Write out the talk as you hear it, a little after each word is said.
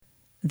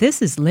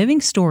This is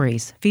Living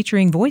Stories,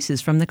 featuring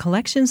voices from the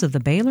collections of the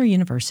Baylor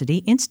University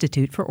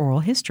Institute for Oral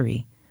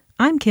History.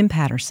 I'm Kim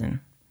Patterson.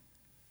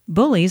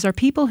 Bullies are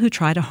people who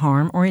try to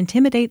harm or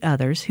intimidate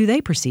others who they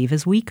perceive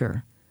as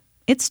weaker.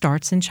 It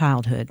starts in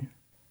childhood.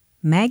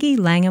 Maggie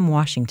Langham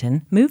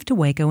Washington moved to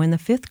Waco in the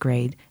 5th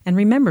grade and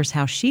remembers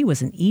how she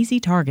was an easy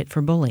target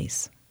for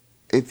bullies.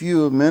 If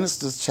you're a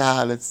minister's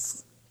child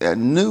that's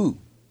new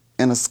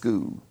in a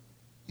school,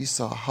 you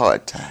saw a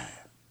hard time,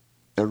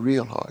 a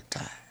real hard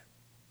time.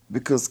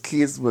 Because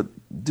kids would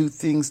do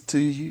things to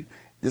you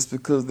just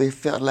because they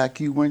felt like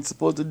you weren't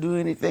supposed to do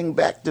anything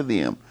back to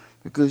them.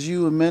 Because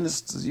you were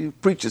ministers, you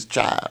preacher's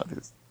child,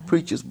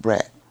 preacher's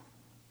brat.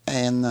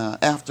 And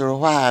after a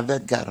while,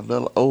 that got a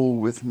little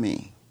old with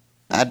me.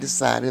 I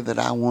decided that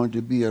I wanted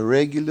to be a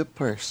regular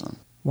person.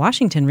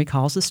 Washington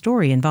recalls a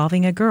story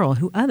involving a girl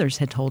who others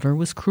had told her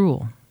was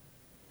cruel.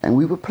 And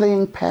we were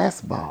playing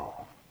pass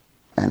ball.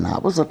 And I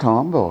was a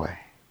tomboy.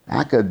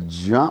 I could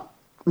jump,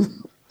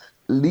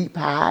 leap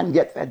high, and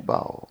get that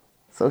ball.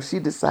 So she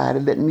decided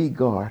to let me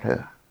guard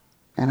her.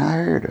 And I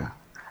heard her.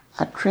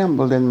 I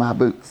trembled in my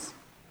boots.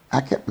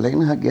 I kept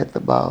letting her get the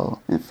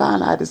ball. And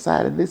finally I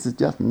decided this is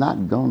just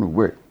not going to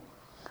work.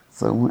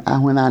 So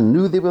when I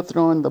knew they were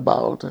throwing the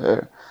ball to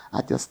her,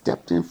 I just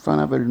stepped in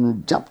front of her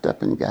and jumped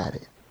up and got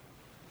it.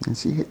 And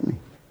she hit me.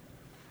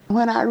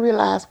 When I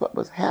realized what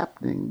was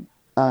happening,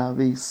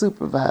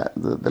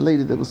 the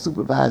lady that was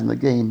supervising the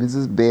game,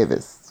 Mrs.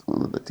 Bevis,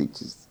 one of the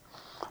teachers,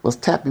 was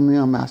tapping me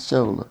on my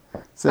shoulder,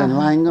 saying,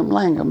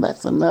 Langham,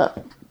 that's enough.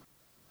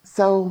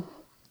 So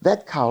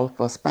that called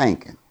for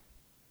spanking.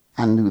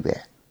 I knew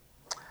that.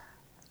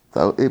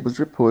 So it was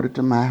reported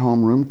to my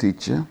homeroom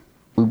teacher.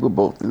 We were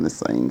both in the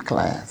same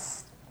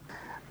class.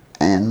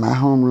 And my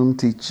homeroom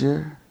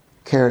teacher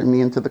carried me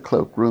into the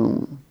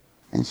cloakroom,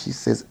 and she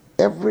says,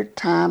 every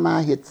time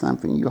I hit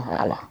something, you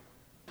holler.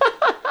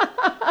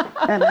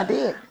 And I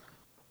did.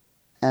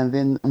 And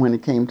then when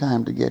it came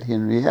time to get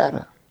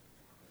Henrietta,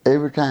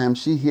 every time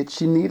she hit,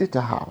 she needed to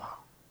holler.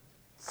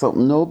 So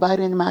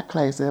nobody in my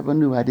class ever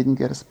knew I didn't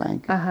get a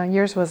spanking.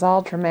 Yours was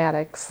all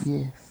dramatics.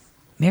 Yes.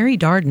 Mary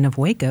Darden of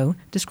Waco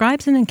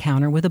describes an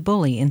encounter with a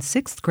bully in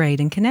 6th grade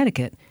in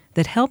Connecticut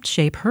that helped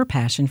shape her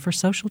passion for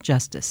social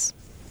justice.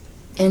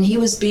 And he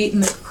was beating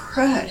the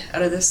crud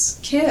out of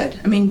this kid.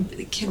 I mean,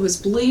 the kid was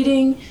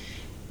bleeding,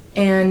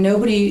 and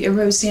everybody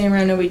was standing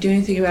around, nobody doing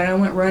anything about it. I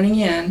went running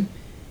in,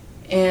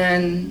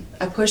 and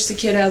I pushed the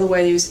kid out of the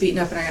way that he was beaten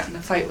up, and I got in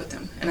a fight with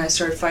him. And I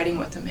started fighting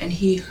with him, and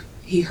he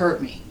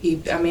hurt me.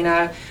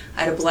 I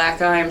had a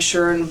black eye, I'm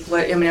sure, and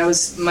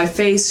my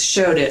face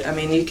showed it. I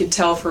mean, you could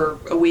tell for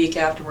a week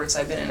afterwards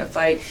I'd been in a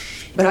fight.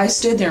 But I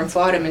stood there and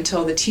fought him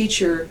until the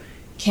teacher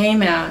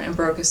came out and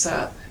broke us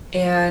up.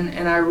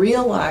 And I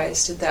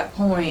realized at that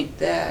point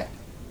that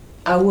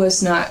I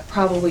was not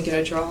probably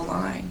going to draw a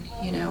line,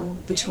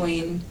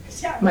 between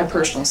my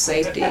personal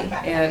safety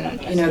and,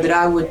 that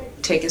I would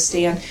take a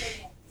stand.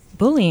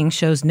 Bullying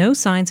shows no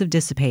signs of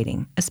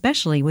dissipating,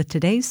 especially with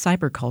today's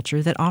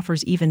cyberculture that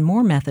offers even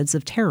more methods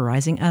of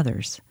terrorizing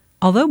others.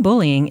 Although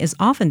bullying is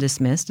often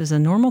dismissed as a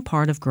normal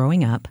part of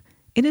growing up,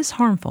 it is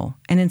harmful,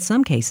 and in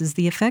some cases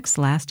the effects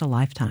last a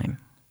lifetime.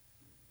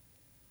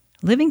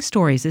 Living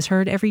Stories is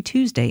heard every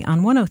Tuesday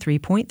on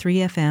 103.3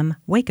 FM,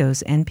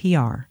 Waco's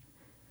NPR.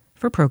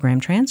 For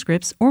program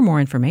transcripts or more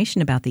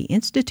information about the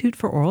Institute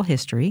for Oral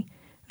History,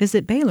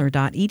 visit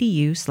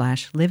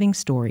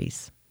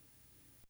baylor.edu/livingstories.